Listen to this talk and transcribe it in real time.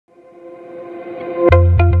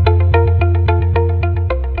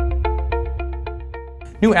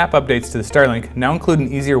New app updates to the Starlink now include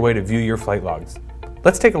an easier way to view your flight logs.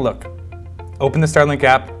 Let's take a look. Open the Starlink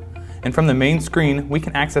app, and from the main screen, we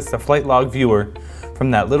can access the flight log viewer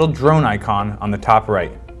from that little drone icon on the top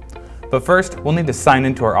right. But first, we'll need to sign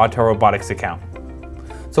into our Autel Robotics account.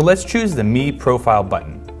 So let's choose the Me Profile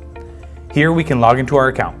button. Here we can log into our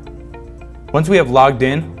account. Once we have logged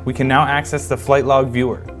in, we can now access the flight log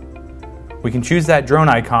viewer. We can choose that drone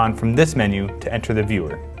icon from this menu to enter the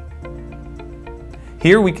viewer.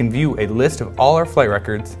 Here we can view a list of all our flight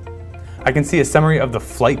records. I can see a summary of the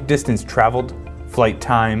flight distance traveled, flight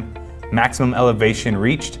time, maximum elevation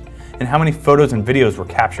reached, and how many photos and videos were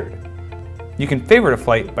captured. You can favorite a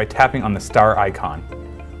flight by tapping on the star icon.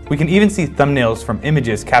 We can even see thumbnails from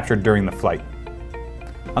images captured during the flight.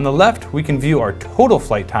 On the left, we can view our total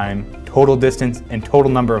flight time, total distance, and total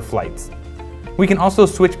number of flights. We can also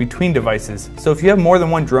switch between devices, so if you have more than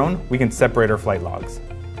one drone, we can separate our flight logs.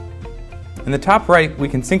 In the top right, we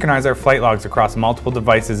can synchronize our flight logs across multiple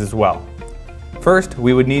devices as well. First,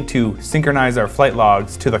 we would need to synchronize our flight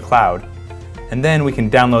logs to the cloud, and then we can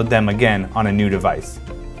download them again on a new device.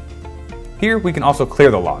 Here, we can also clear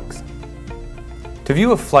the logs. To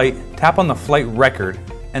view a flight, tap on the flight record,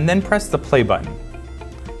 and then press the play button.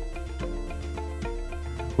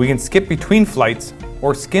 We can skip between flights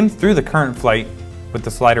or skim through the current flight with the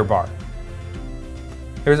slider bar.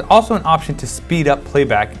 There is also an option to speed up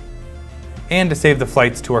playback and to save the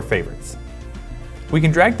flights to our favorites. We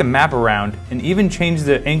can drag the map around and even change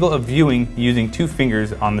the angle of viewing using 2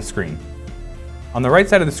 fingers on the screen. On the right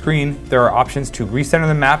side of the screen, there are options to recenter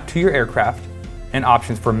the map to your aircraft and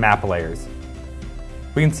options for map layers.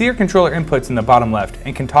 We can see our controller inputs in the bottom left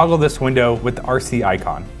and can toggle this window with the RC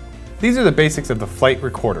icon. These are the basics of the flight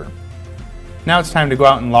recorder. Now it's time to go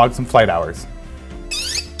out and log some flight hours.